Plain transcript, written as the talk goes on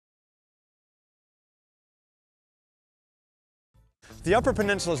The Upper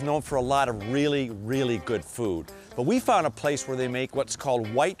Peninsula is known for a lot of really, really good food, but we found a place where they make what's called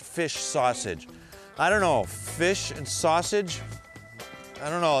white fish sausage. I don't know, fish and sausage? I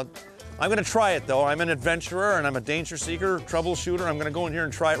don't know. I'm gonna try it though. I'm an adventurer and I'm a danger seeker, troubleshooter. I'm gonna go in here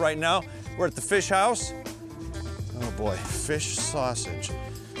and try it right now. We're at the fish house. Oh boy, fish sausage.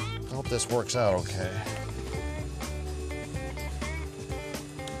 I hope this works out okay.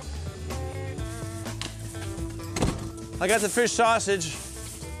 I got the fish sausage.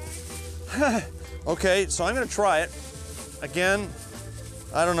 Okay, so I'm gonna try it. Again,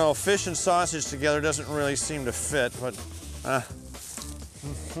 I don't know, fish and sausage together doesn't really seem to fit, but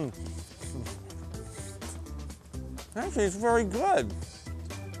actually it's very good.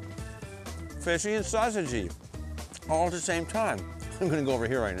 Fishy and sausagey, all at the same time. I'm gonna go over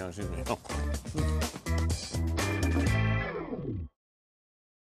here right now, excuse me. Oh.